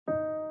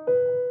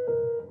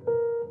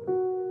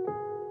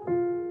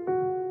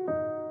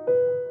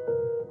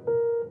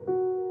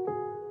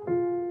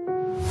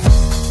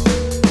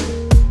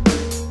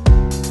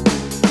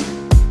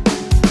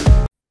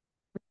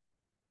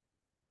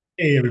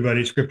Hey everybody,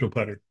 it's Crypto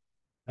Putter.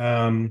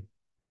 Um,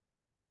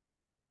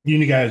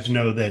 you guys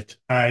know that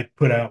I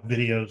put out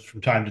videos from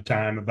time to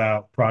time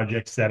about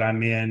projects that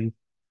I'm in.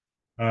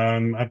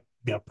 I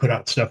put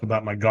out stuff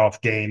about my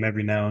golf game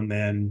every now and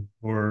then,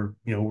 or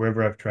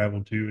wherever I've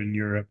traveled to in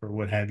Europe or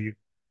what have you.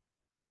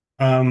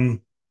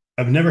 Um,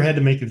 I've never had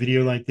to make a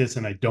video like this,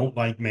 and I don't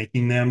like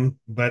making them,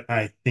 but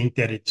I think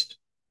that it's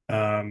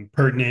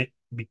pertinent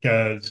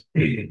because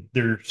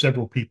there are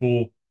several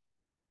people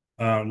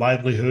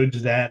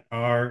livelihoods that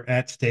are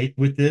at stake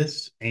with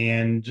this,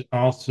 and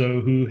also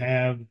who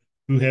have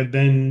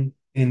been,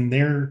 in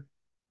their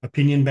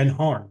opinion, been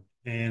harmed.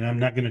 And I'm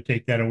not going to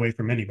take that away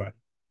from anybody.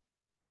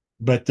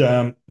 But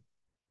I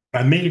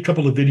made a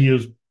couple of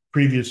videos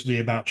previously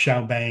about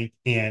ShaoBank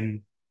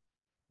and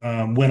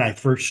when I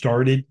first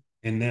started,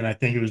 and then I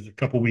think it was a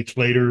couple weeks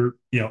later,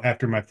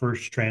 after my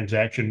first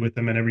transaction with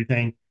them and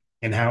everything,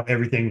 and how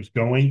everything was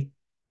going,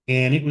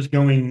 and it was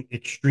going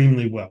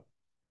extremely well,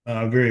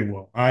 very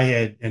well. I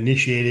had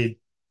initiated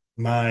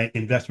my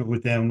investment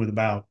with them with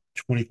about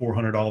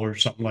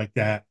 $2,400, something like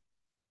that,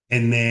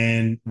 and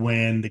then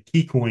when the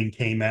KeyCoin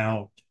came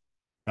out,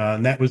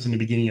 and that was in the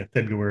beginning of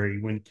February,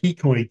 when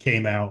KeyCoin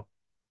came out,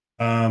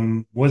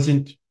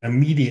 wasn't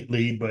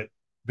immediately, but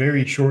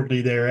very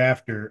shortly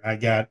thereafter, I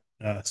got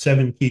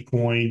 7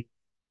 KeyCoin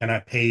and I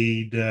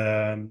paid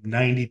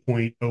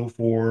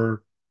 90.04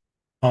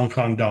 Hong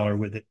Kong dollar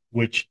with it,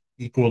 which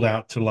equaled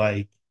out to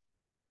like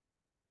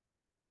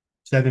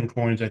 7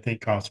 coins, I think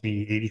cost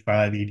me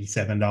 85,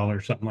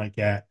 $87, something like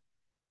that.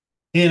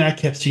 And I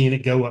kept seeing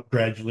it go up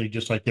gradually,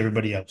 just like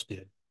everybody else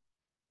did.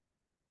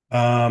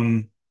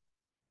 Um,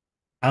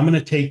 I'm going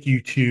to take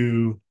you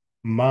to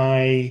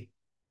my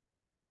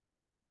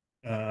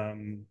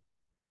um,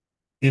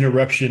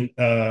 interruption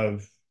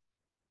of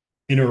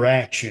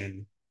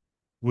interaction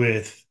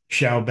with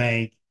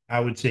ShaoBank. I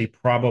would say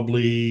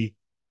probably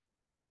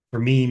for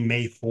me,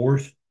 May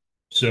 4th.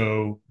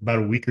 So about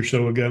a week or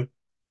so ago.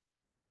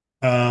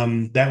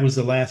 That was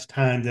the last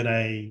time that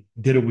I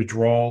did a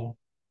withdrawal,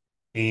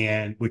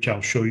 and which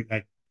I'll show you.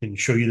 I can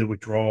show you the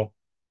withdrawal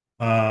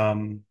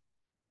um,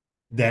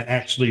 that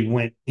actually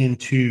went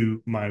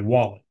into my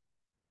wallet.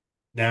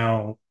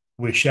 Now,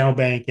 with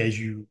ShaoBank, as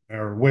you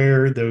are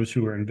aware, those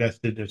who are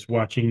invested that's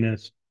watching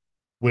this,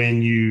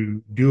 when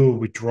you do a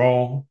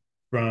withdrawal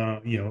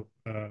from,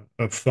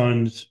 of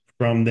funds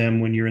from them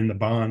when you're in the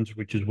bonds,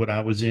 which is what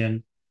I was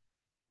in,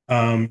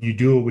 you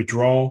do a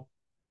withdrawal,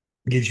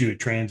 gives you a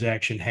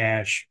transaction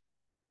hash,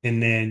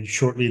 and then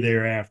shortly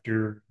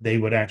thereafter, they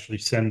would actually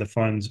send the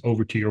funds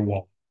over to your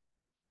wallet.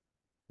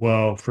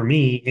 Well, for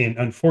me, and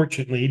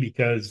unfortunately,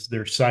 because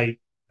their site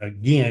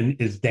again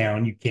is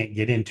down, you can't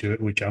get into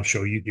it, which I'll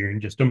show you here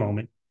in just a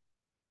moment.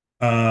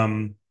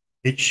 Um,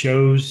 it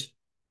shows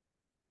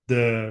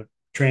the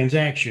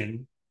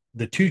transaction,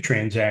 the two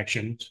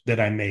transactions that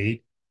I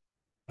made.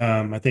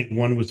 I think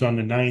one was on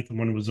the 9th and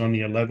one was on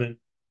the 11th.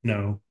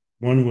 No,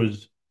 one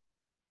was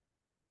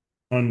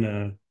on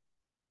the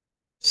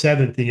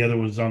 7th, the other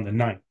was on the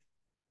 9th.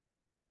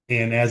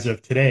 And as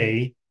of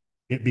today,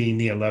 it being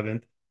the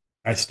 11th,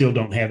 I still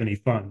don't have any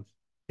funds.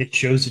 It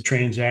shows the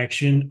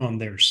transaction on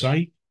their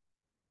site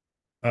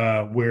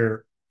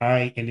where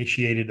I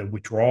initiated a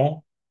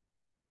withdrawal,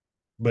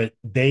 but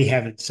they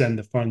haven't sent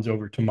the funds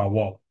over to my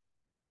wallet.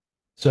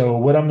 So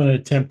what I'm going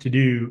to attempt to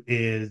do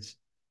is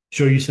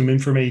show you some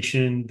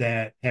information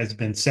that has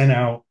been sent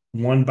out,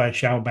 one by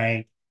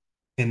ShaoBank,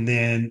 and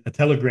then a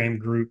Telegram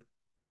group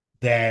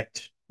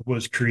that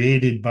was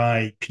created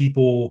by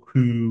people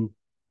who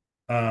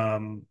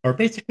are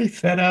basically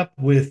fed up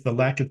with the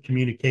lack of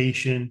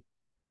communication.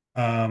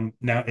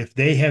 Now, if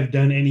they have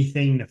done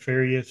anything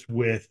nefarious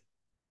with,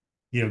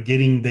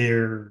 getting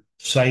their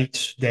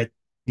sites that,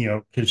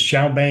 because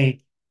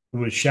ShaoBank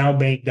was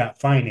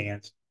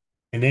ShaoBank.finance,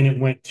 and then it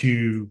went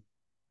to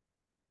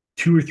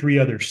two or three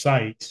other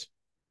sites,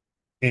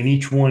 and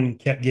each one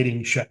kept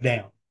getting shut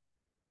down.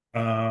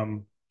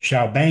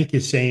 ShaoBank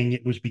is saying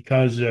it was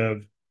because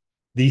of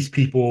these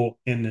people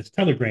in this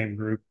Telegram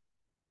group.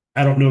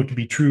 I don't know it to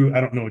be true.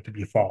 I don't know it to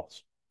be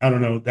false. I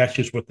don't know. That's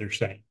just what they're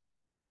saying.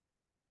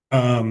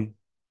 Um,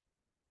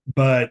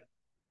 but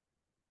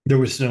there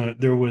was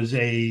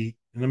a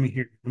let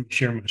me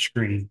share my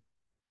screen.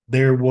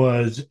 There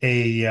was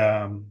a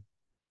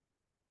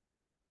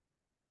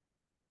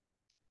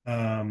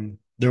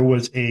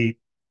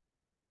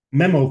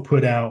memo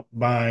put out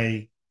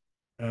by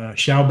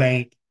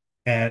ShaoBank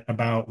at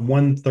about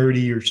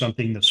 1:30 or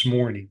something this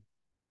morning,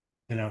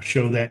 and I'll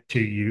show that to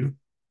you.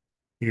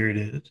 Here it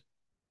is.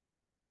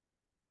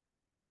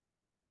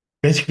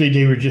 Basically,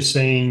 they were just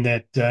saying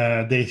that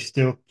they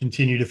still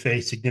continue to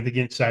face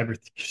significant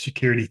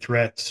cybersecurity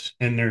threats,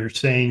 and they're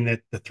saying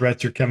that the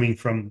threats are coming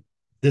from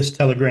this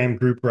Telegram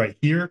group right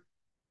here.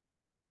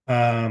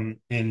 And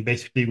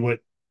basically,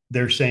 what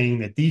they're saying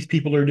that these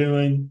people are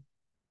doing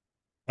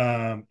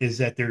is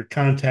that they're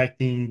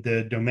contacting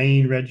the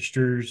domain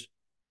registers,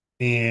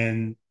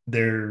 and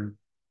they're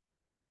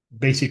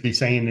basically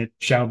saying that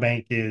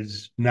ShaoBank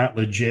is not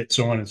legit,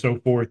 so on and so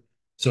forth.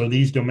 So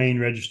these domain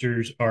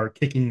registers are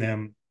kicking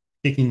them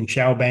kicking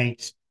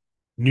ShaoBank's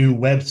new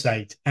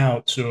websites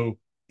out. So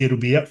it'll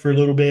be up for a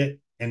little bit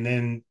and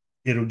then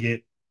it'll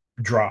get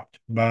dropped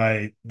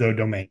by the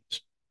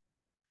domains.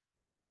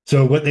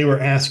 So what they were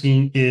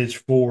asking is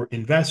for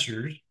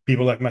investors,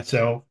 people like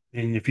myself,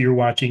 and if you're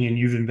watching and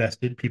you've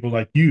invested, people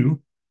like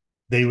you,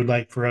 they would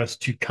like for us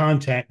to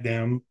contact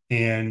them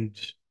and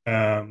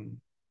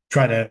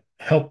try to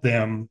help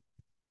them,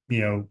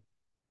 you know,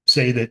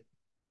 say that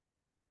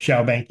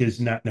ShaoBank is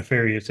not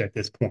nefarious at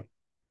this point.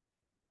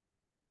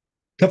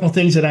 A couple of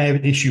things that I have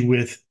an issue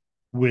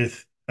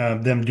with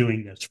them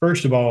doing this.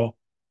 First of all,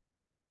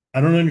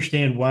 I don't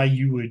understand why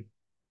you would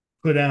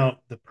put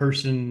out the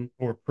person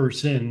or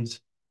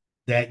persons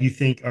that you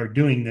think are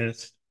doing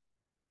this.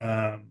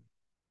 Um,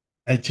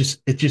 it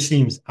just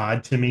seems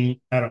odd to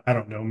me. I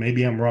don't know.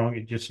 Maybe I'm wrong.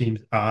 It just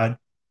seems odd.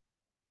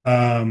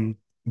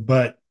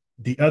 But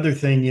the other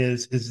thing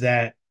is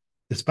that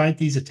despite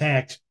these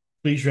attacks,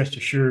 please rest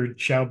assured,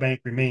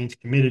 ShaoBank remains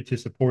committed to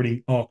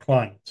supporting all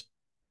clients.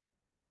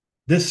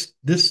 This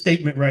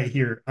statement right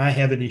here, I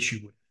have an issue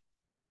with.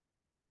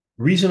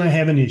 The reason I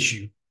have an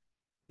issue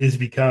is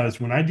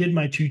because when I did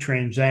my two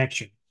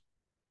transactions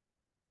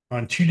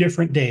on two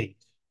different days,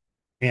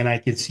 and I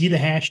could see the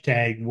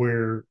hashtag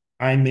where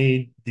I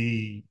made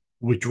the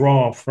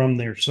withdrawal from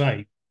their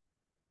site,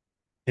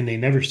 and they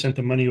never sent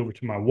the money over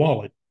to my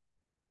wallet.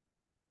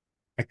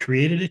 I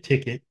created a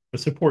ticket, a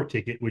support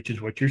ticket, which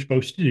is what you're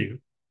supposed to do,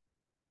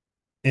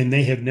 and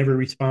they have never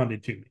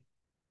responded to me.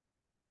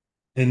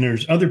 And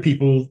there's other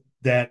people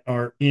that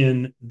are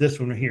in this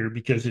one here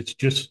because it's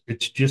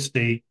just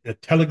a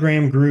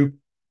Telegram group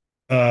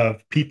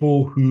of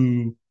people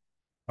who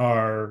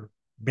are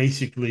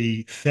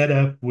basically fed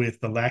up with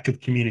the lack of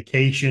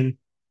communication,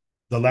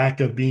 the lack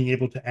of being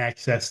able to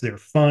access their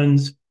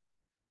funds,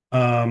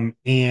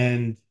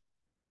 and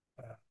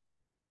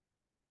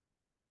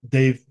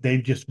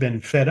they've just been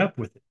fed up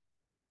with it.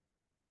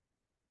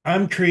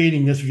 I'm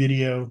creating this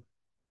video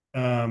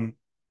um,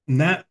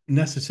 not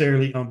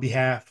necessarily on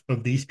behalf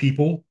of these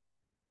people,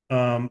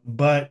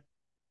 but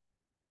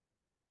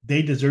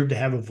they deserve to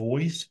have a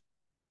voice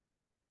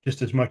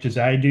just as much as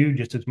I do,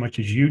 just as much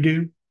as you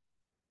do.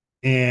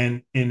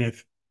 And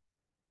if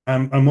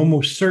I'm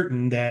almost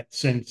certain that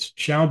since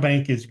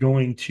ShaoBank is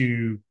going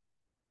to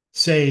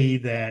say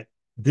that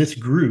this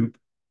group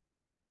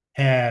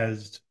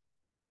has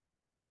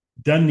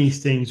done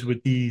these things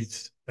with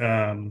these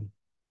domain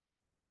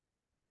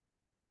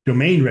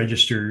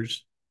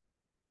registers,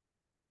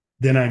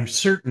 then I'm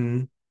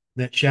certain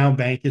that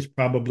ShaoBank is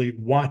probably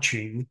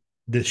watching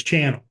this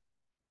channel.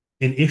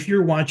 And if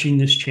you're watching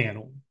this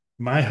channel,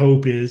 my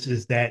hope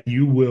is that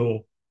you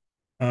will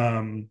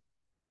um,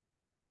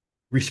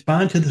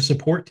 respond to the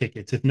support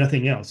tickets, if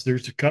nothing else.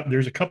 There's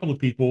a couple of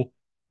people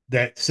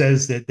that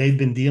says that they've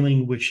been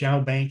dealing with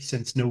ShaoBank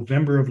since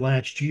November of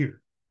last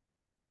year,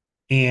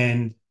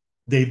 and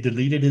they've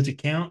deleted his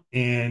account,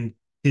 and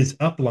his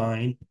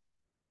upline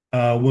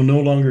will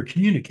no longer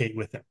communicate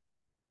with him.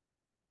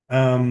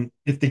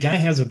 If the guy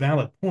has a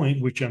valid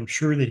point, which I'm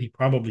sure that he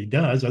probably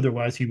does,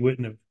 otherwise he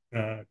wouldn't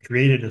have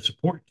created a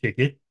support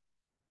ticket,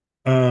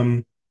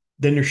 um,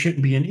 then there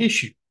shouldn't be an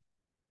issue.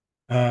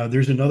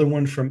 There's another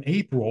one from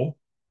April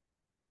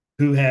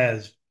who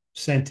has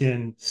sent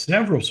in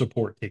several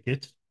support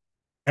tickets.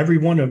 Every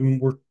one of them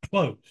were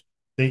closed,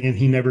 and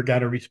he never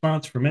got a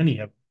response from any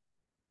of them.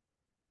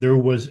 There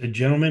was a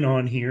gentleman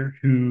on here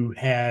who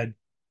had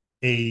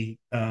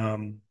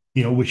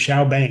with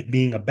Shao Bank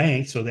being a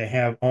bank, so they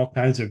have all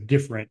kinds of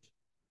different,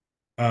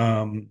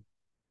 um,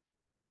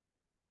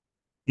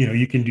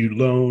 you can do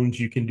loans,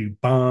 you can do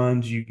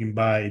bonds, you can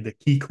buy the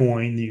key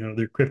coin,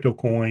 their crypto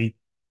coin,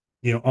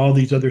 all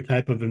these other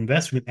type of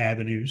investment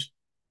avenues.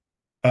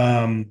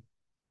 Um,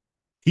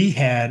 he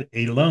had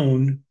a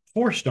loan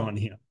forced on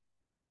him.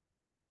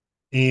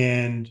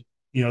 And,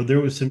 there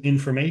was some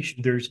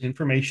information. There's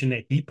information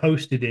that he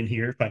posted in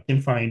here. If I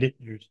can find it,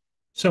 there's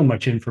so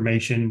much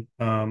information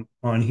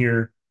on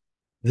here.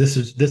 This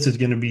is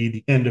going to be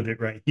the end of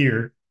it right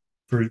here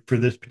for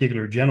this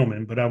particular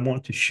gentleman. But I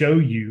want to show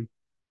you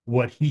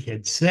what he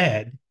had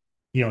said.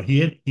 He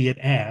had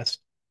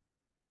asked,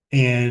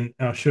 and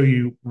I'll show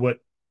you what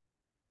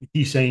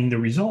he's saying the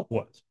result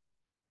was.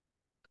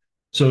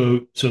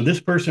 So this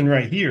person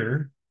right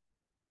here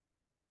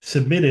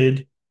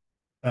submitted.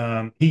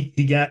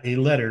 He got a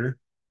letter.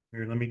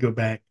 Here, let me go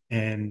back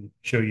and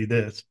show you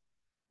this.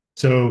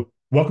 So,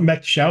 welcome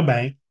back to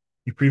ShaoBank.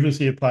 You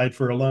previously applied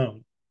for a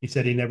loan. He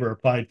said he never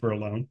applied for a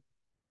loan.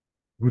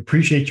 We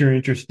appreciate your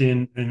interest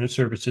in the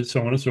services,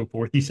 so on and so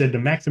forth. He said the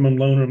maximum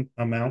loan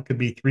amount could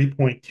be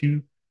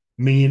 3.2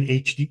 million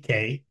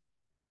HDK,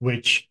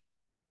 which,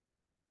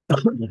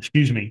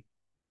 excuse me,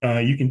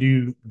 you can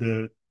do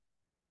the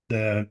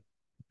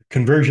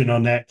conversion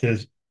on that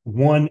because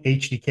one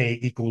HDK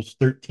equals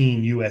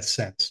 13 US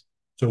cents.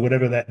 So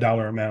whatever that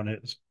dollar amount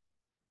is.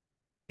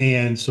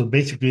 And so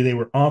basically they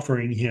were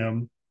offering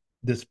him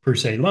this per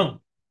se loan.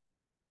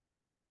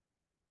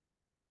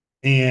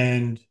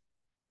 And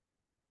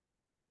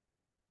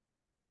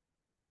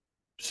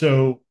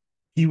so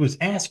he was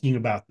asking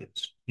about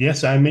this.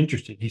 Yes, I'm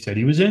interested. He said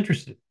he was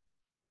interested.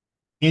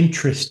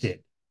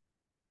 Interested.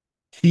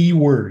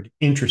 Keyword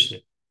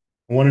interested.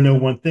 I want to know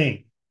one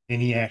thing.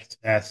 And he asked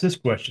this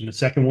question. The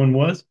second one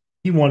was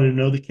he wanted to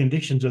know the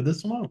conditions of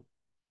this loan.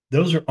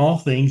 Those are all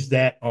things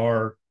that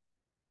are,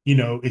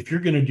 if you're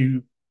going to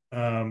do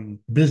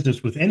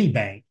business with any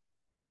bank,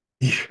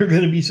 you're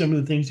going to be some of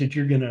the things that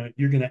you're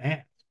gonna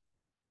ask.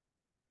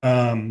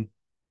 Um,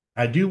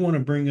 I do want to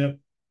bring up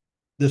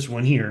this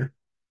one here.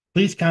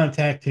 Please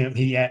contact him.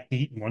 He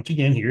once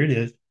again, here it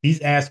is.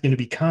 He's asking to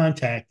be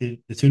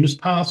contacted as soon as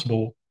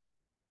possible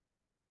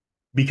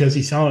because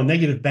he saw a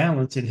negative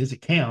balance in his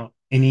account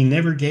and he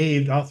never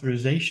gave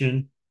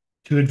authorization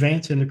to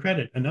advance in the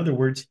credit. In other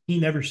words, he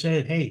never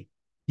said, "Hey,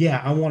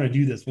 yeah, I want to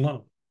do this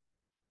loan."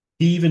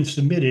 He even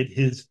submitted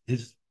his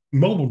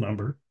mobile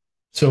number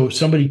so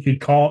somebody could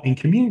call and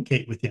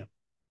communicate with him.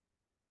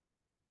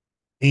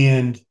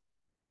 And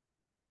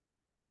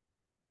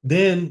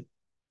then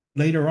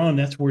later on,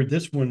 that's where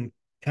this one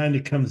kind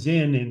of comes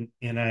in,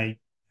 and I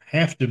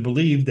have to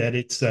believe that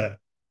it's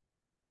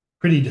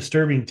pretty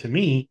disturbing to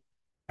me.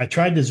 I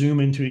tried to zoom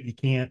into it, you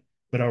can't,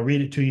 but I'll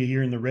read it to you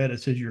here in the red.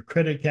 It says your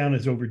credit account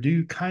is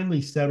overdue.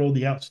 Kindly settle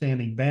the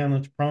outstanding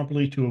balance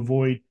promptly to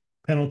avoid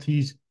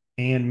penalties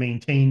and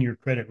maintain your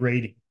credit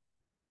rating.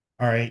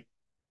 All right.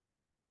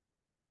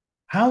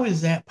 How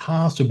is that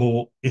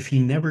possible if he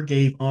never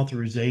gave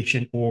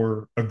authorization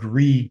or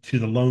agreed to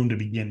the loan to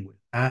begin with?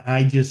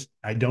 I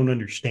don't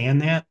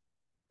understand that.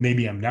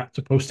 Maybe I'm not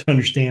supposed to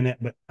understand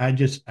that, but I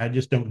just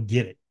don't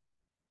get it.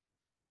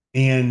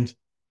 And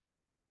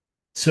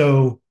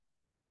so,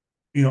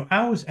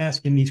 I was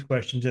asking these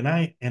questions, and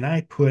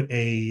I put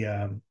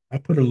a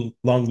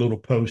long little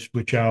post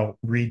which I'll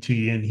read to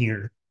you in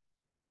here.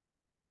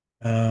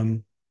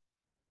 Um,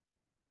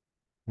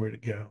 where'd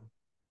it go?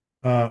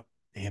 Uh,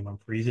 Damn, I'm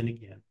freezing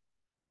again.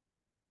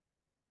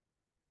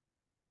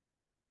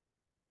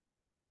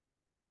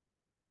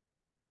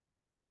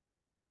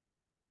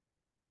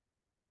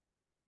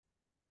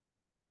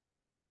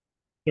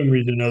 For some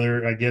reason or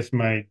another, I guess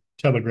my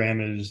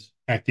Telegram is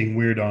acting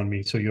weird on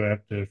me, so you'll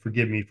have to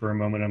forgive me for a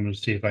moment. I'm going to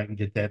see if I can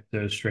get that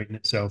to straighten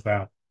itself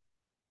out.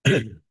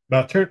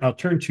 But I'll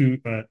turn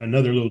to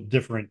another little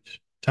different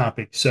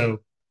topic. So,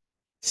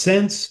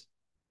 since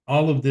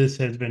all of this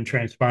has been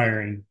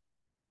transpiring,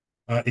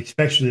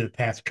 especially the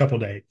past couple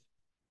of days,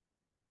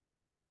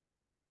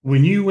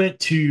 when you went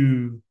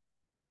to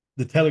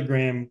the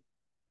Telegram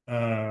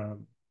uh,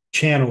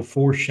 channel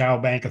for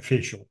ShaoBank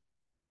official,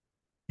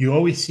 you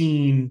always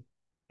seen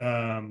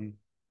um,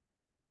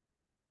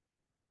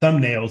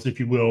 thumbnails, if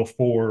you will,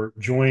 for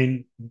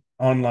join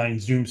online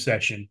Zoom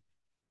session,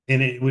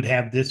 and it would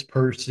have this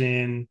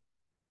person,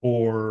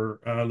 or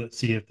let's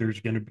see if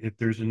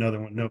there's another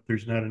one. Nope,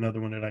 there's not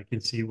another one that I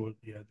can see. Well,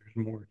 yeah, there's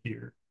more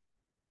here.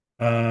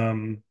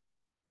 Um,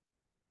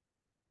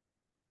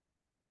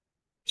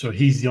 so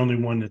he's the only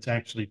one that's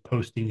actually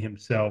posting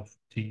himself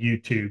to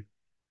YouTube.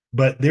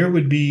 But there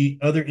would be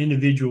other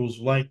individuals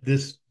like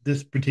this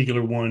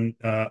particular one,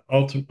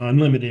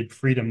 Unlimited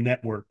Freedom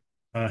Network.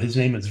 His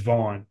name is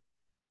Vaughn.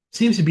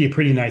 Seems to be a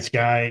pretty nice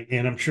guy,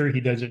 and I'm sure he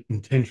doesn't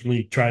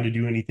intentionally try to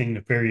do anything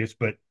nefarious,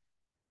 but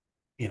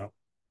you know,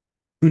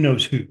 who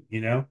knows who.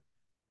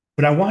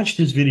 But I watched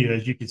his video,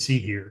 as you can see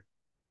here,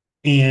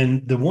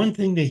 and the one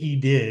thing that he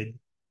did,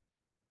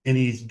 and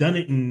he's done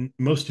it in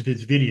most of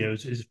his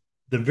videos, is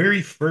the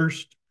very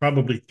first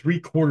probably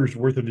 3/4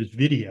 worth of his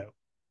video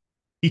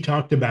he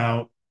talked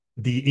about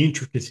the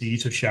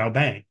intricacies of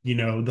ShaoBank,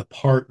 the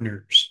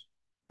partners,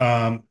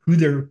 who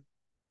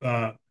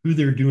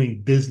they're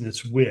doing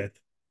business with,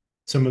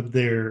 some of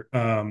their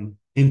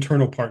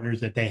internal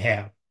partners that they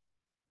have.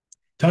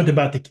 Talked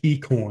about the key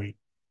coin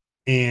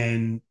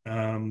and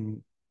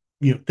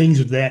things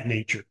of that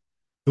nature.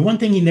 The one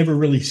thing he never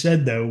really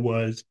said though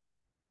was,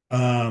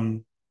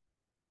 um,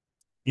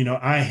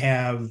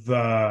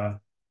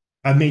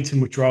 I've made some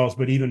withdrawals,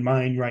 but even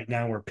mine right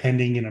now are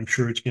pending, and I'm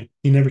sure it's going.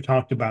 He never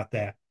talked about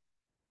that.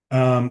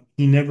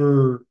 He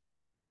never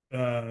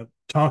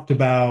talked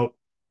about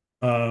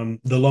the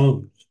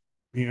loans,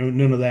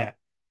 none of that.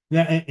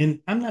 Now, and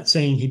I'm not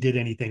saying he did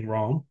anything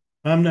wrong.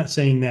 I'm not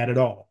saying that at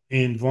all.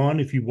 And Vaughn,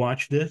 if you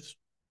watch this,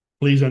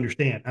 please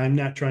understand, I'm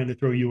not trying to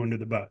throw you under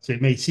the bus.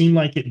 It may seem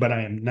like it, but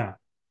I am not.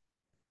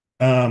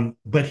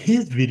 But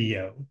his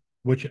video,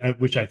 which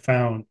I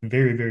found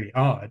very, very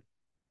odd,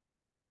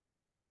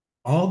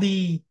 all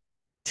the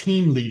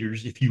team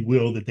leaders, if you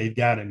will, that they've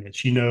got in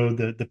this,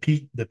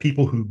 the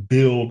people who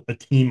build a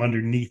team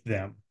underneath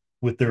them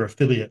with their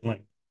affiliate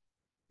link.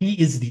 He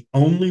is the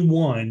only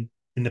one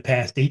in the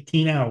past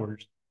 18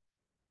 hours,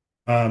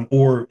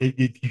 or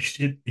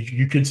if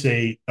you could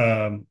say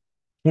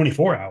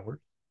 24 hours,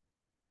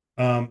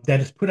 that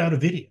has put out a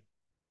video.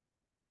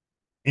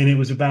 And it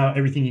was about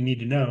everything you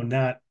need to know,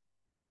 not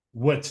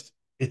what's,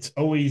 it's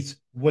always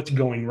what's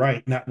going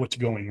right, not what's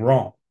going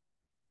wrong.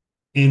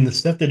 And the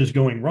stuff that is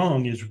going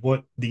wrong is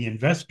what the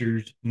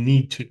investors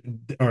need to,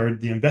 or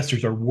the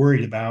investors are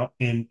worried about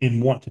and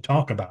want to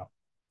talk about.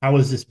 How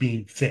is this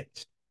being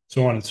fixed?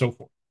 So on and so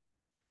forth.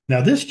 Now,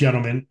 this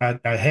gentleman,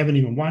 I haven't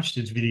even watched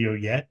his video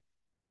yet.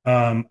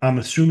 I'm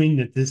assuming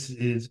that this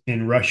is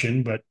in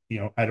Russian, but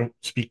I don't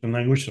speak the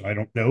language, so I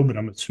don't know, but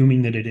I'm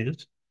assuming that it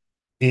is.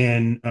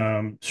 And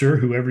sir,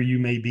 whoever you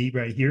may be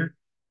right here,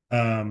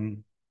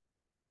 um,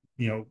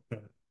 you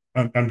know,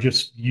 I'm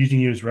just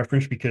using you as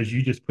reference because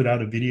you just put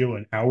out a video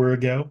an hour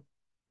ago,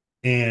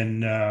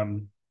 and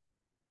I'm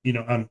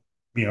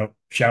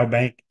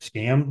ShaoBank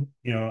scam.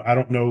 I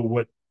don't know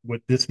what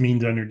this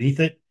means underneath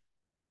it,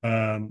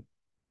 um,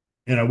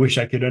 and I wish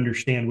I could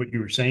understand what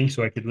you were saying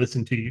so I could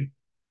listen to you.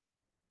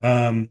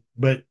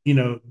 But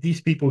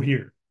these people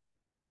here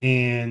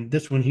and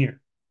this one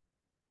here,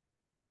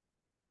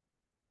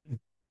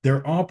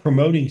 they're all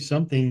promoting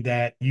something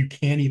that you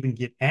can't even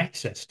get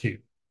access to.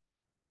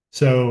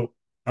 So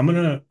I'm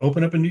going to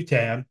open up a new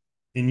tab,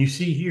 and you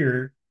see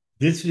here,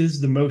 this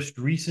is the most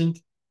recent,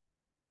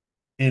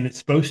 and it's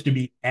supposed to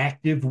be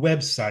active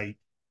website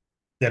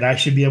that I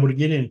should be able to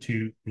get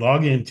into,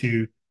 log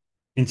into,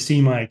 and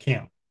see my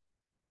account.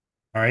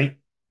 All right.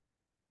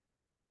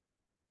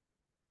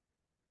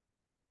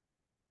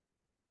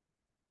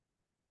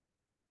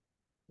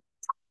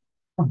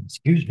 Oh,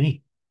 excuse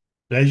me.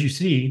 So as you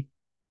see,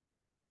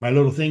 my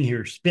little thing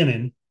here is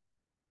spinning,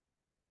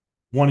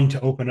 wanting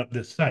to open up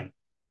this site. I'm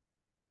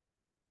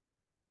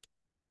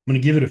going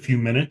to give it a few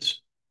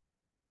minutes.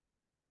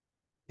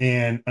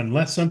 And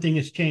unless something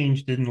has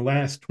changed in the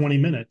last 20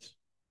 minutes,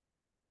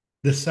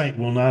 this site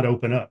will not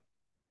open up.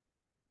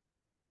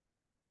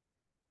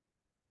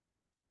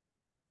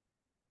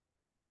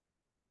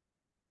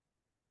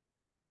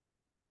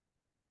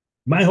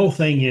 My whole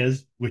thing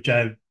is, which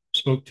I've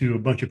spoke to a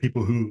bunch of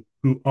people who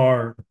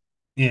are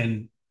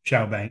in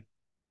ShaoBank,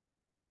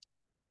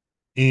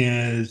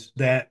 is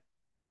that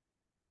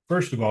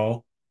first of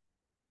all,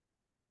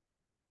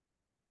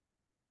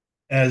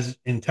 as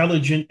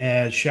intelligent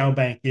as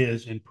ShaoBank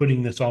is in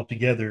putting this all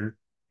together,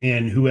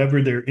 and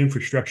whoever their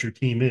infrastructure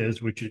team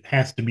is, which it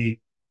has to be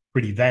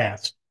pretty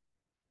vast,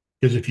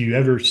 because if you've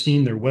ever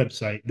seen their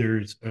website,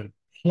 there's a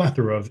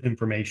plethora of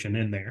information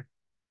in there.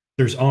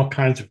 There's all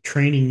kinds of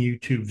training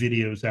YouTube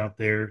videos out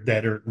there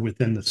that are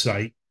within the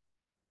site.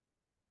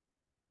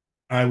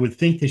 I would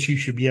think that you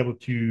should be able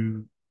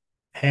to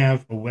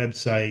have a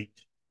website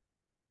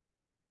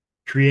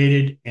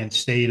created and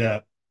stayed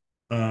up,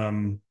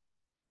 um,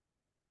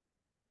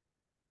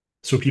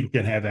 so people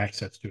can have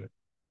access to it.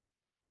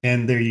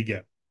 And there you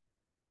go.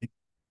 It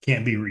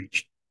can't be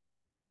reached,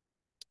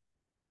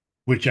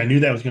 which I knew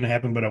that was going to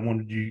happen, but I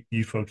wanted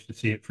you folks to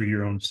see it for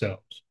your own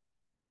selves.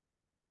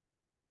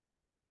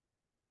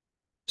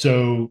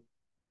 So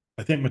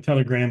I think my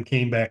Telegram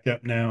came back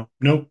up now.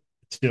 Nope,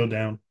 it's still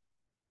down.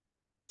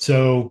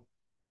 So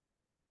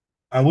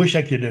I wish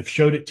I could have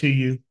showed it to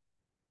you,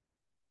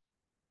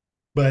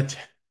 but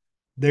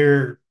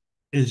there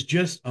is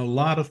just a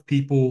lot of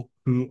people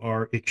who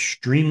are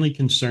extremely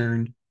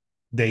concerned.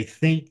 They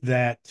think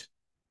that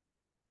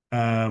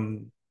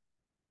um,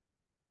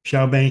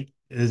 ShaoBank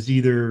is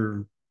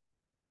either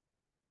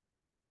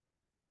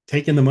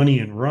taking the money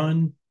and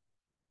run,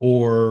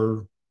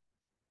 or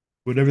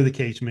whatever the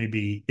case may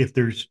be. If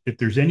there's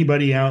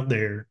anybody out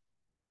there,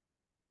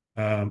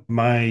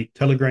 my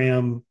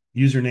Telegram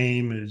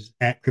username is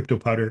at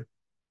CryptoPutter.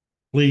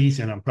 Please,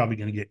 and I'm probably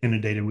going to get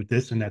inundated with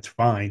this, and that's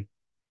fine.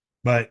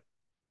 But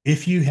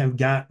if you have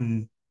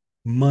gotten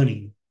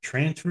money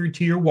transferred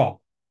to your wallet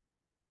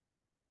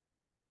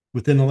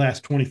within the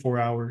last 24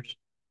 hours,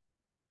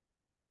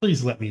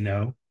 please let me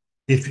know.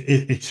 If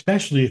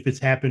especially if it's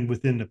happened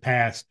within the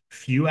past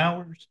few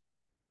hours,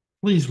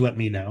 please let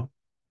me know.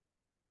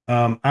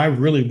 I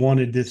really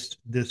wanted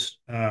this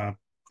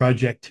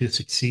project to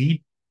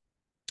succeed.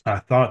 I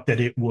thought that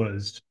it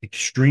was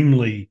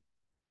extremely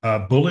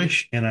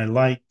bullish, and I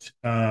liked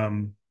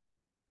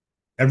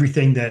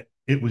everything that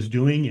it was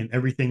doing and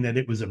everything that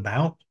it was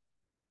about.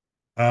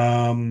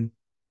 Um,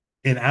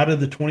 and out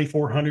of the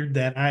 2,400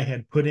 that I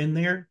had put in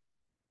there,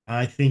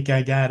 I think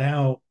I got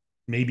out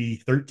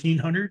maybe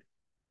 1,300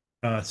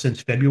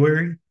 since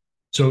February.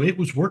 So it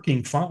was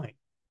working fine.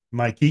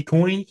 My key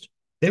coins,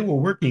 they were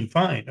working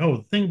fine. Oh,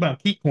 the thing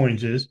about key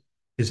coins is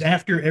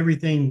after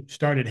everything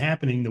started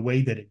happening the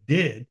way that it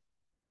did,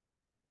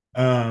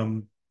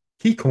 um,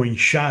 key coins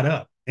shot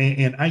up.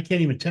 And I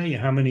can't even tell you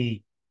how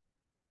many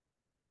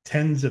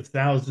tens of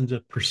thousands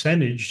of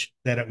percentage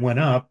that it went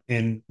up.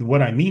 And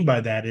what I mean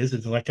by that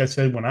is like I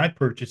said, when I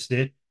purchased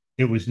it,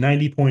 it was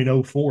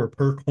 90.04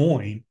 per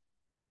coin.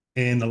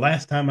 And the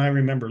last time I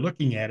remember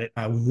looking at it,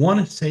 I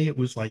want to say it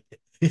was like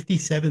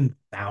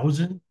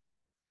 57,000.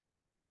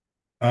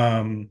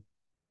 Um,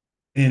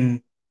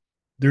 and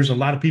there's a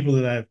lot of people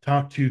that I've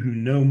talked to who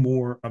know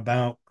more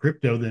about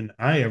crypto than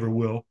I ever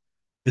will,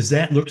 is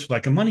that looks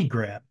like a money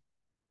grab.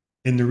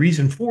 And the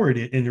reason for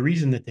it, and the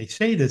reason that they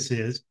say this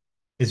is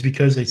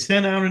because they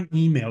sent out an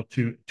email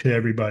to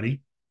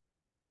everybody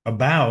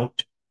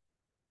about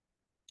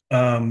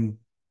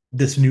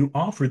this new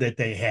offer that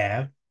they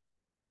have,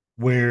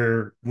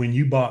 where when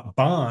you bought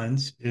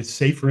bonds, is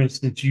say for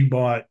instance you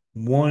bought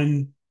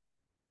one,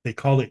 they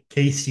call it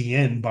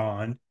KCN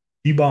bond.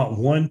 You bought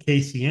one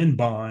KCN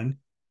bond,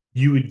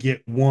 you would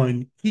get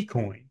one key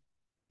coin.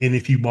 And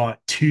if you bought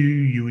two,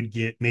 you would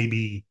get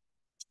maybe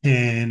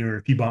 10, or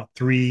if you bought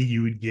three,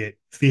 you would get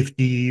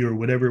 50 or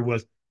whatever it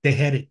was. They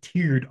had it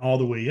tiered all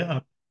the way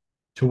up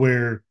to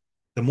where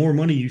the more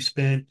money you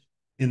spent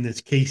in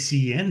this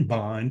KCN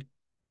bond,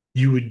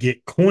 you would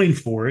get coin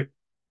for it.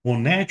 Well,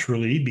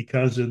 naturally,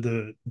 because of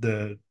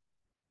the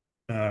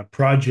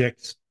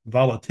project's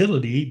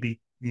volatility,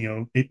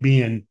 it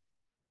being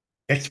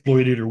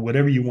exploited or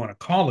whatever you want to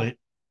call it,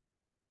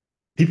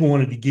 people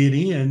wanted to get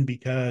in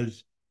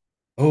because,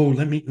 oh,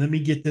 let me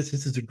get this.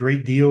 This is a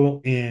great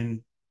deal,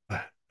 and a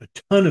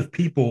ton of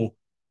people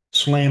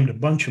slammed a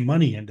bunch of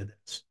money into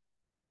this.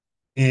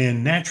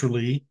 And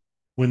naturally,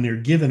 when they're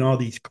giving all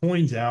these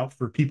coins out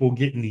for people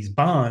getting these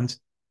bonds,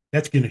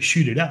 that's going to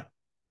shoot it up.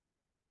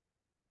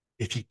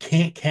 If you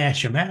can't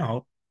cash them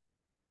out,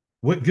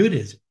 what good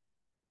is it?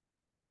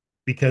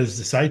 Because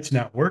the site's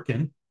not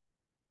working,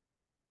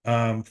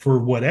 for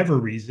whatever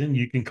reason.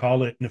 You can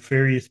call it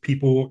nefarious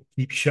people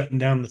keep shutting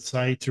down the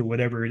sites or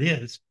whatever it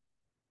is.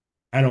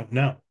 I don't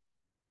know.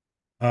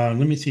 Let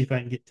me see if I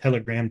can get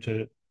Telegram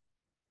to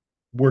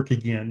work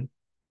again.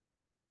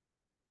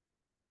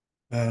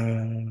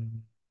 Uh,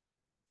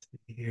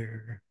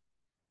 here.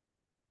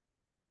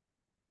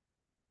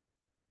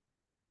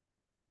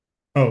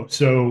 Oh,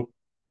 so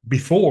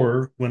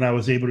before, when I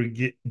was able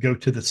to go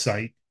to the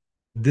site,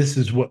 this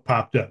is what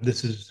popped up.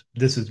 This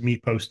is me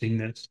posting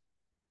this.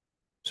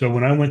 So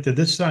when I went to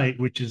this site,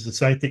 which is the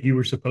site that you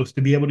were supposed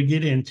to be able to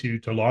get into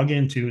to log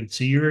into and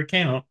see your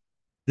account,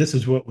 this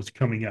is what was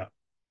coming up.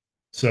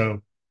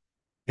 So,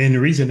 and the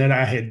reason that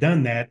I had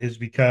done that is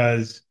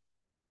because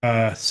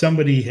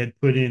somebody had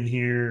put in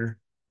here,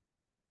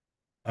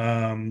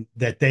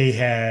 that they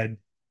had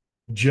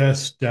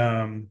just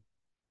gotten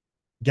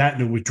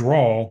a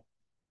withdrawal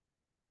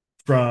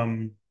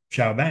from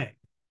ShaoBank.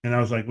 And I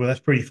was like, well, that's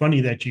pretty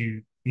funny that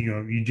you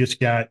just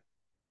got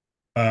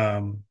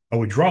a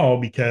withdrawal,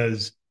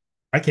 because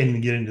I can't even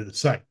get into the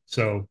site.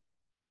 So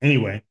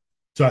anyway,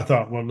 so I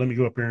thought, well, let me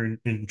go up here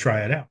and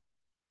try it out.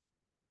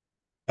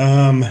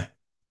 Um,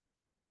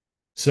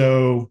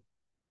 so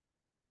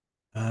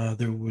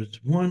there was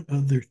one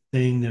other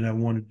thing that I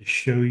wanted to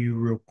show you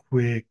real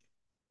quick.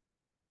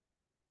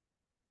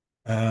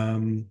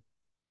 Um,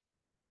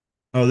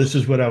 oh, this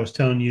is what I was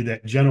telling you,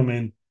 that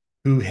gentleman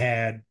who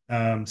had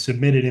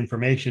submitted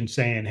information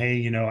saying,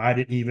 hey, I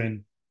didn't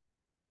even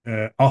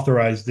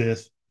authorize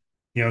this.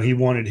 He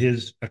wanted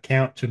his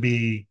account to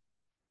be,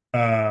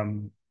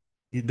 um,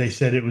 they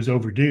said it was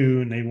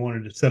overdue and they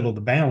wanted to settle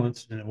the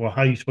balance. And well,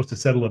 how are you supposed to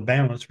settle a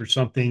balance for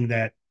something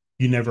that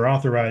you never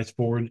authorized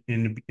for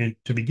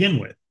to begin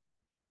with?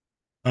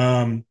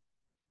 Um,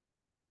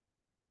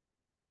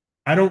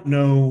 I don't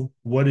know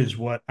what is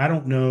what. I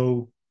don't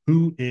know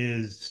who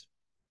is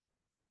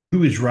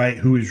right,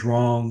 who is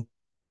wrong.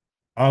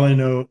 All I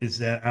know is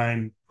that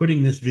I'm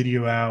putting this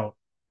video out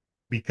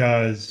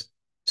because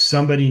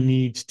somebody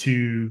needs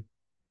to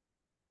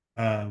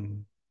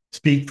um,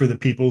 speak for the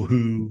people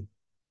who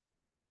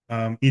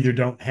either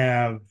don't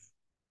have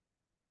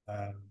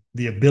uh,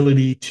 the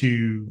ability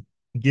to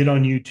get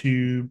on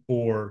YouTube,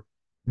 or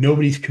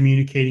nobody's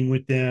communicating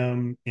with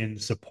them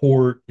and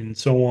support and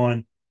so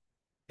on.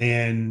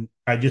 And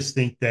I just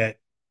think that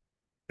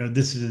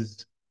this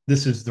is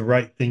the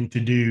right thing to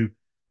do.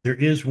 There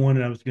is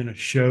one I was going to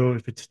show,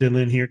 if it's still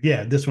in here.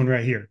 Yeah, this one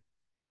right here.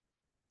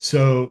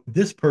 So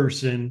this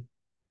person,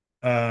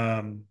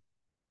 um,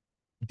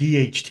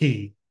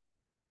 DHT,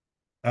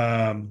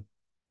 um,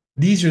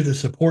 these are the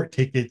support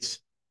tickets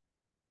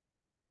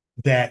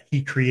that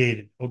he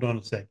created. Hold on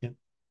a second.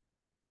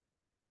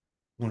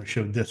 I want to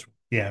show this one.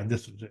 Yeah,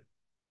 this was it.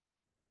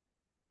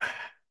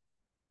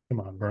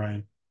 Come on,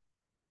 Brian.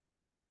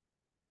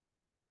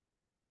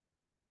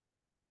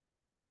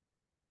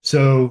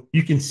 So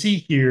you can see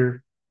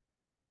here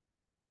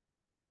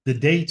the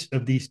dates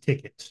of these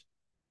tickets,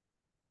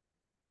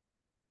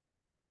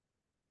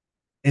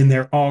 and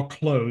they're all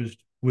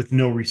closed with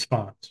no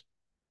response.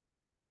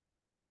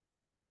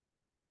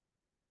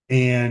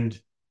 And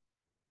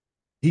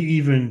he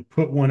even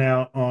put one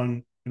out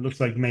on, it looks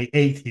like May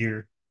 8th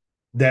here,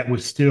 that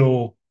was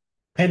still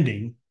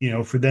pending,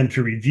 for them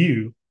to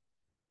review,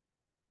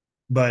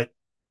 but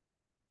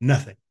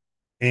nothing.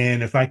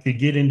 And if I could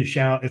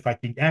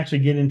actually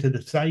get into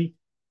the site,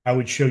 I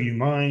would show you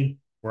mine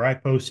where I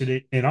posted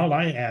it. And all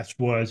I asked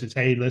is,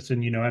 hey,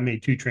 listen, I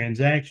made two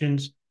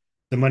transactions.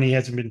 The money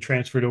hasn't been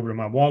transferred over to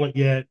my wallet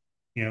yet.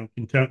 Can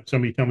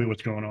somebody tell me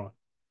what's going on?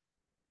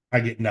 I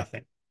get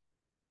nothing.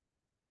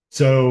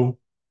 So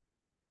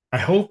I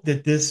hope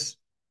that this,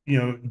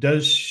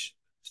 does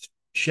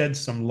shed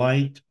some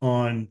light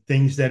on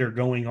things that are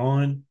going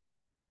on.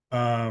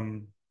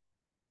 Um,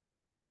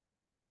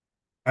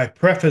 I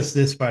preface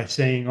this by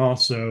saying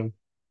also,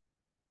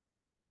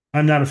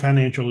 I'm not a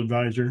financial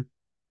advisor.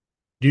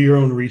 Do your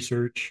own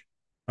research,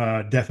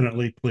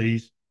 definitely,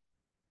 please.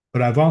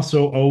 But I've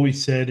also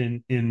always said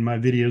in my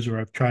videos, or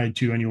I've tried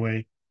to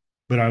anyway,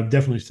 but I'll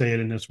definitely say it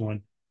in this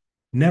one: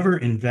 never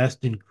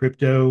invest in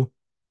crypto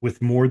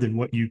with more than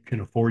what you can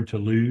afford to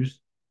lose.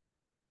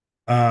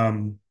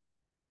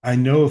 I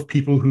know of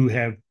people who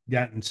have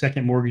gotten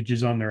second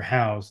mortgages on their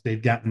house.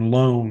 They've gotten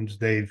loans.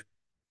 They've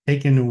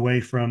taken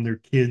away from their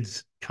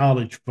kids'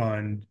 college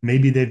fund.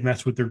 Maybe they've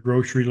messed with their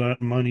grocery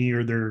money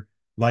or their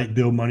light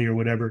bill money or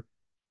whatever.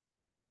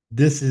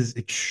 This is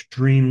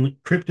extremely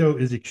crypto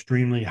is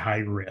extremely high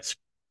risk.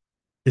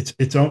 It's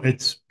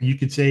you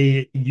could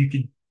say you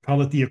could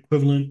call it the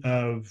equivalent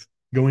of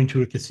going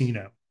to a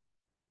casino.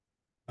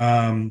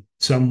 Some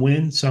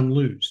win, some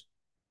lose.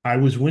 I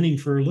was winning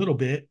for a little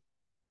bit,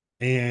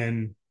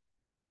 and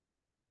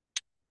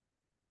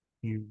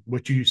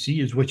what you see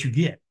is what you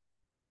get.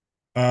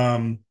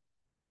 Um,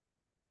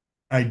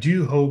 I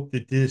do hope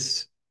that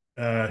this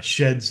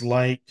sheds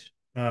light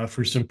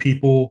for some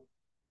people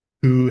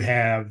who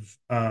have,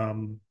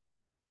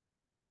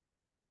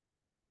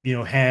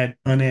 had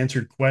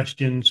unanswered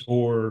questions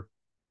or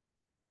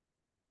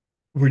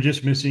were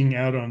just missing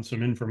out on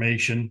some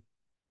information.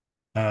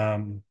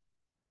 Um,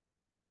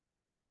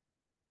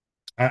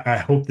 I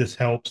hope this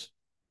helps.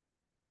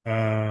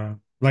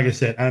 Like I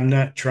said, I'm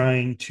not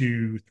trying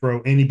to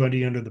throw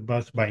anybody under the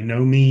bus by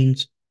no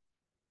means.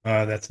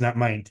 That's not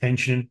my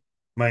intention.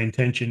 My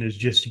intention is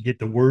just to get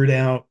the word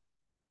out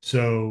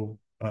so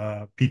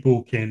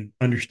people can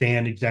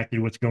understand exactly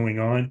what's going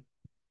on.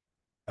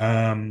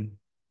 Um,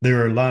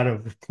 there are a lot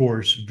of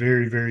course,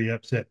 very, very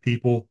upset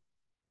people.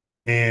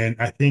 And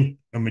I think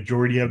a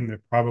majority of them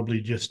are probably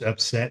just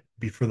upset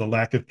for the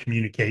lack of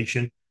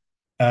communication.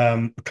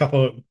 A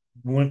couple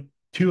of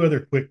two other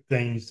quick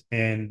things,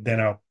 and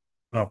then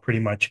I'll pretty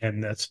much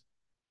end this.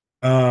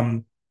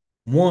 Um,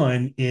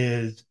 One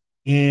is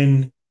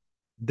in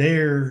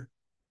their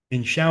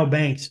in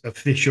ShaoBank's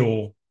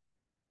official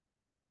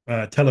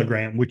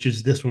Telegram, which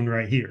is this one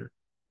right here.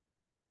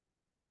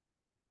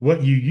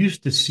 What you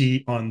used to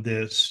see on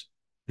this,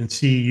 and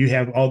see, you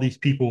have all these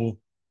people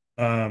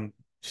um,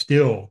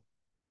 still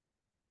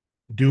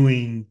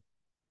doing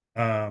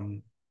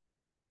um,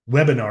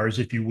 webinars,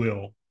 if you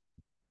will.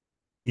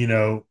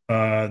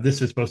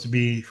 This is supposed to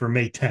be for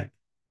May 10th.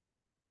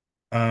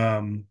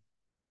 Um,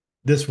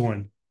 this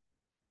one,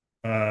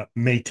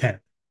 May 10th.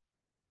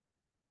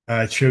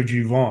 I showed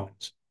you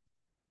Vaughn's.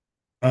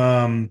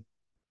 Um,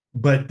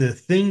 but the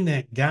thing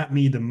that got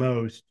me the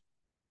most,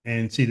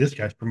 and see, this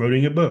guy's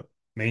promoting a book,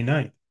 May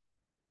 9th.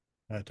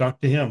 Talk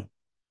to him.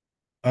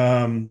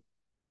 Um,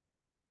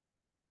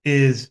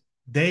 is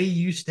they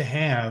used to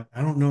have,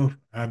 I don't know if,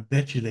 I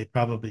bet you they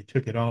probably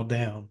took it all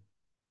down.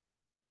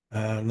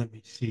 Let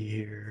me see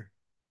here.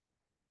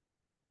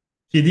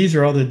 See, these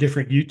are all the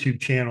different YouTube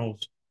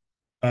channels.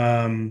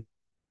 Um,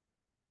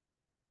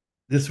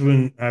 this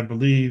one, I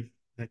believe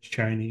that's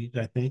Chinese,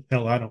 I think.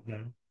 Hell, I don't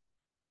know.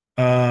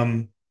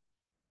 Um,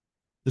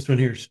 this one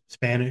here is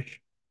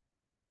Spanish,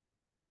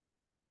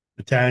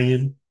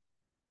 Italian.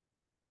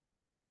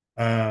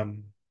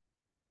 Um,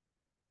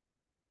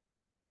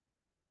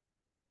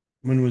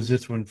 when was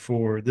this one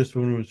for? This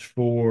one was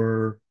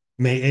for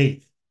May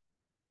 8th.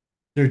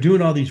 They're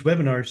doing all these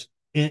webinars,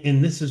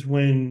 and this is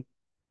when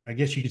I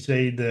guess you could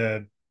say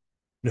the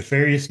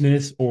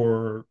nefariousness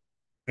or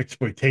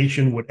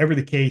exploitation, whatever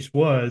the case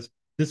was,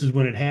 this is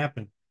when it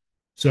happened.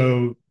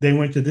 So they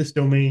went to this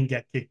domain,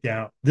 got kicked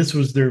out. This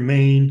was their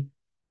main.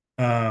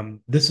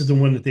 This is the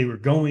one that they were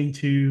going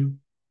to.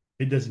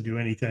 It doesn't do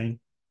anything.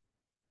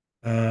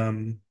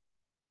 Um,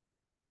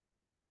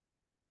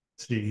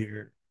 let's see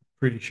here.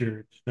 Pretty sure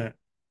it's not.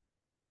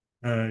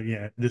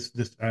 Yeah, this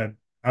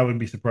I would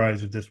be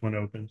surprised if this one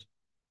opens.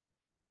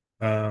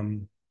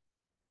 Um,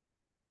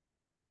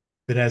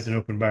 if it hasn't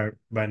opened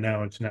by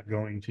now, it's not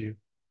going to.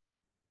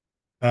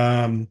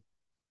 Um,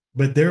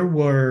 but there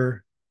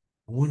were.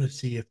 I want to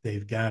see if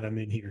they've got them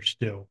in here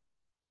still.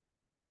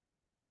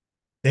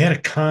 They had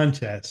a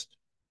contest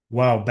a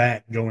while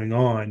back going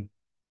on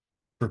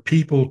for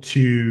people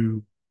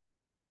to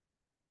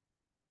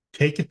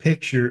take a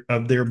picture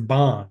of their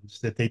bonds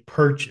that they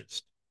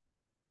purchased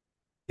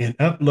and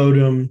upload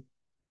them.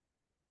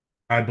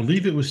 I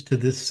believe it was to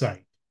this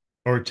site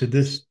or to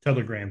this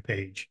Telegram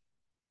page,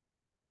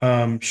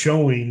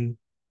 showing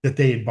that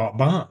they had bought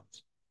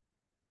bonds.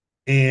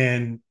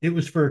 And it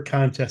was for a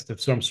contest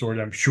of some sort,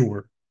 I'm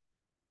sure.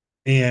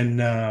 And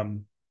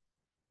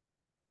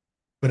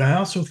but I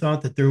also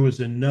thought that there was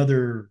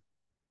another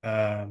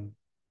um,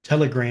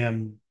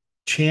 Telegram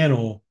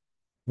channel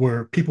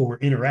where people were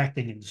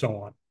interacting and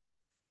so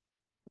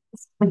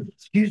on.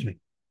 Excuse me.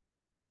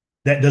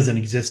 That doesn't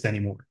exist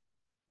anymore.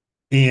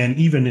 And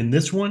even in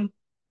this one,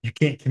 you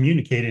can't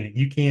communicate in it.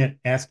 You can't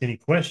ask any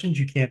questions.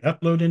 You can't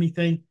upload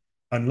anything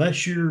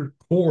unless you're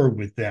core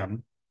with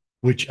them,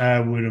 which I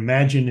would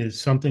imagine is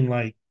something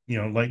like,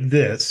 like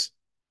this.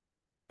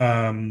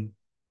 Um,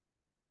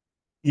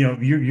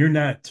 you're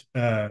not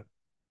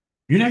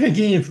going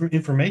to get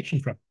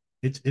information from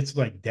it. It's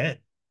like dead.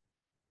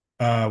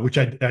 Which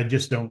I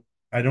just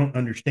I don't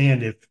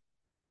understand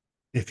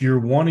if you're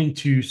wanting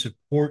to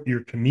support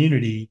your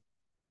community,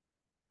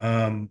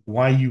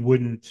 why you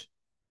wouldn't,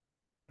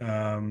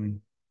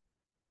 um,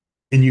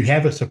 and you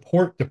have a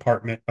support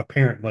department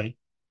apparently,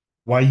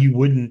 why you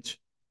wouldn't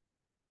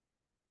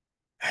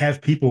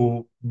have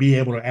people be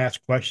able to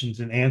ask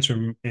questions and answer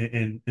them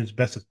in as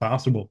best as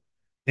possible.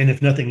 And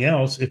if nothing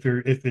else, if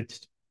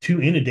it's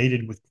too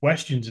inundated with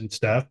questions and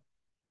stuff,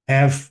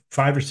 have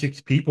five or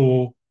six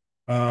people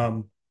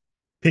um,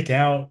 pick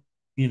out,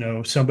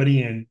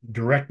 somebody and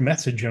direct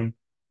message them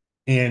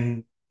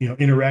and,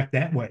 interact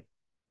that way.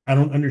 I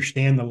don't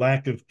understand the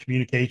lack of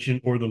communication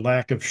or the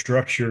lack of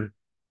structure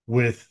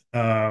with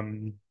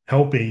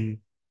helping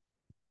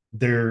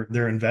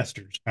their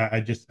investors.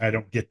 I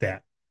don't get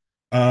that.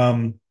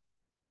 Um,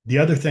 the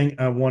other thing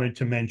I wanted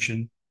to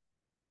mention,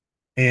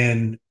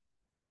 and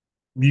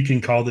you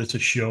can call this a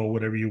show,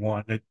 whatever you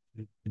want, it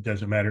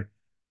doesn't matter.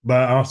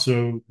 But I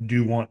also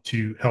do want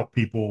to help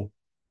people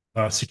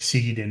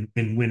succeed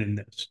and win in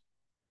this.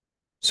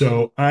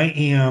 So I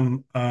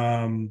am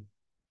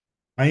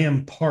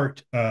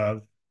part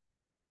of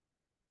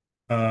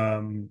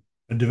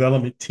a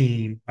development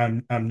team.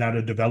 I'm not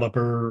a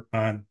developer.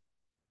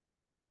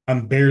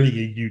 I'm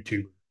barely a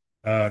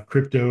YouTuber.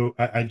 Crypto,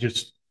 I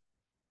just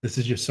this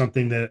is just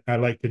something that I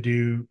like to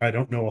do. I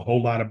don't know a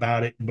whole lot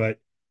about it, but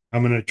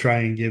I'm going to try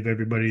and give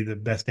everybody the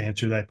best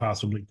answer that I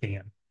possibly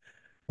can.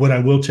 What I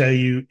will tell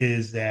you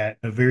is that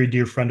a very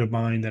dear friend of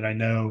mine that I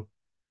know,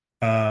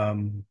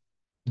 um,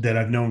 that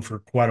I've known for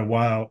quite a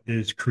while,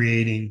 is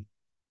creating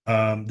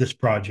this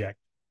project,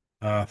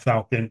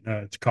 Falcon.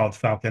 It's called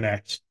Falcon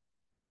X,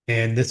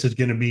 and this is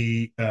going to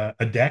be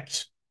a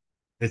DEX.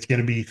 It's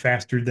going to be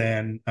faster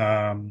than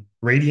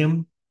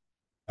Radium.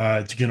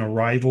 It's going to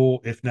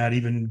rival, if not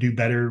even do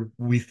better,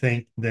 we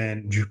think,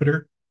 than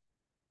Jupiter.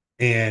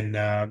 And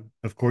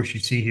of course,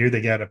 you see here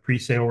they got a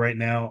pre-sale right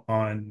now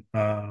on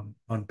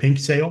Pink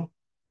Sale,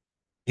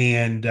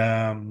 and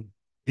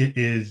it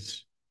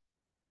is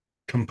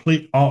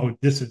complete. All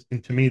this is,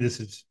 and to me,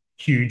 this is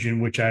huge, in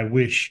which I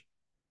wish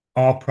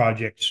all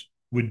projects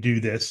would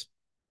do this.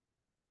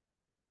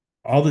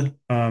 All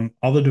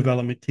the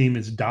development team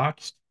is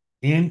doxed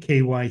and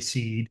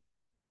KYC'd,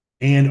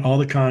 and all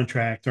the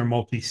contracts are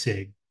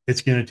multi-sig.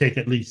 It's going to take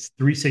at least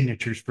three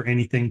signatures for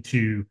anything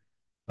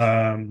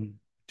um,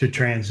 to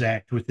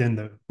transact within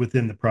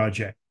the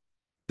project.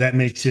 That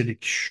makes it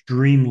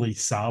extremely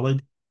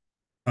solid.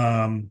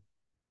 Um,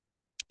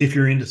 if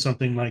you're into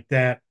something like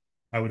that,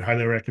 I would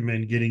highly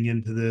recommend getting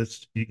into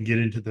this. You can get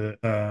into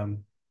the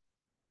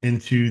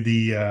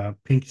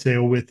pink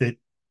sale with it.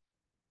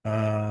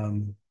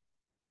 Um,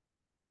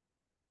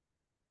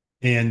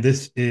 and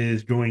this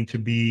is going to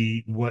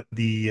be what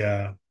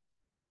the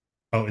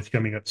oh, it's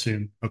coming up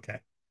soon. Okay.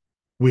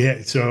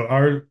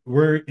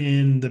 We're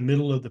in the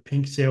middle of the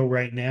pink sale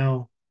right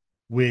now,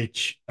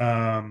 which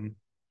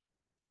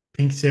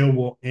pink sale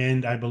will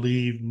end, I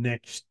believe,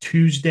 next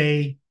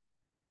Tuesday.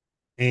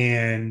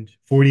 And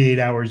 48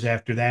 hours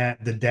after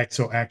that, the DEX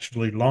will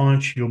actually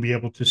launch. You'll be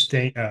able to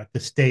stake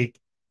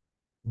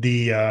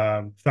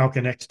the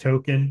Falcon X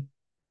token.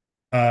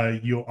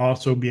 You'll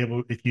also be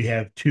able, if you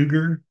have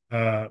Tuger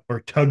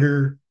or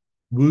Tugger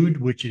Wood,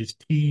 which is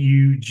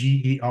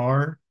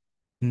Tuger,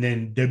 and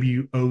then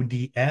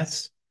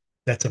WODS.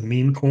 That's a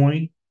meme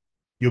coin.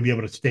 You'll be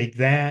able to stake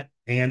that,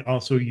 and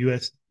also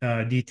USDT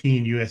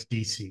and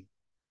USDC.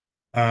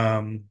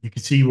 You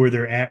can see where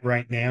they're at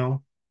right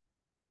now.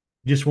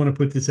 Just want to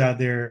put this out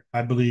there.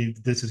 I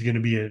believe this is going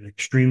to be an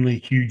extremely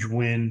huge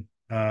win,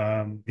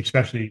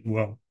 especially,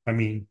 well, I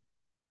mean,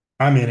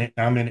 I'm in it.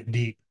 I'm in it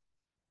deep.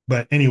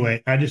 But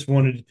anyway, I just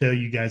wanted to tell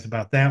you guys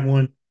about that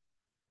one.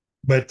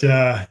 But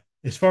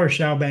as far as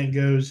ShaoBank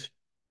goes,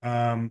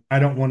 I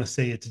don't want to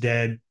say it's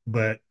dead,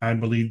 but I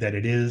believe that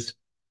it is.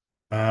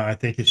 I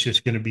think it's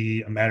just going to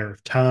be a matter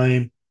of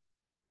time.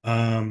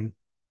 Um,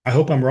 I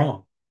hope I'm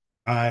wrong.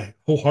 I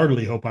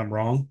wholeheartedly hope I'm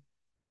wrong.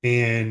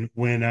 And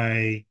when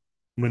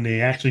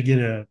they actually get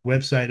a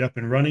website up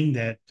and running,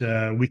 that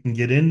we can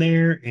get in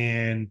there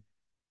and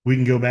we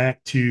can go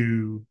back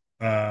to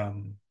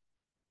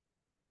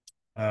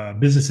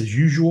business as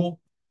usual,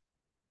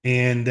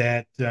 and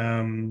that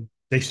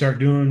they start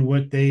doing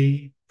what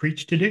they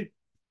preach to do.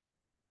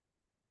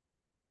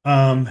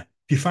 If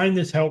you find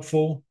this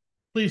helpful,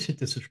 please hit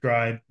the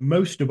subscribe.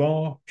 Most of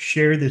all,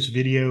 share this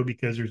video,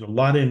 because there's a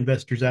lot of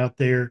investors out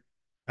there.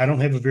 I don't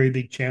have a very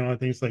big channel. I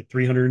think it's like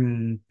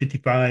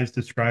 355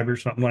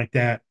 subscribers, something like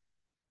that.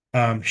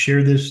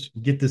 Share this,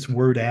 get this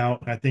word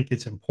out. I think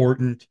it's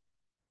important.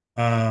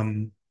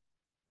 Um,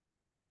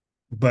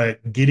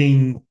 but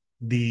getting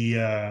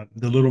the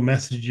little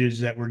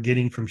messages that we're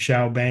getting from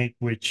ShaoBank,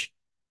 which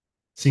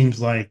seems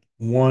like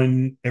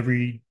one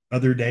every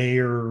other day,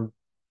 or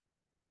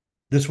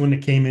this one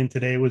that came in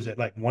today was at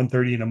like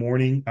 1:30 in the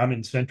morning. I'm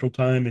in Central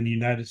Time in the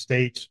United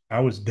States. I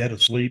was dead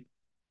asleep.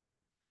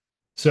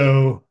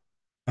 So,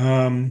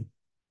 um,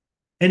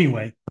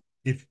 anyway,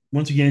 if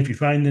once again, if you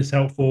find this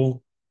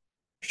helpful,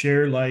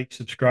 share, like,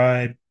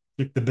 subscribe,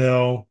 click the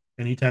bell.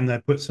 Anytime that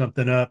I put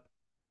something up,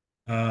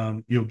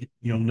 you'll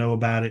know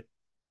about it.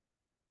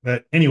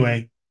 But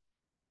anyway,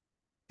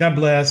 God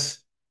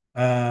bless,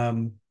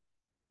 um,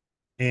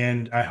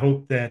 and I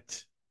hope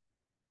that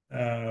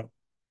uh,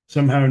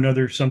 somehow or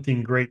another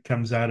something great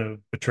comes out of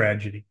a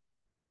tragedy.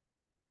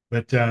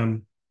 But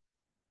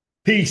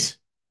peace.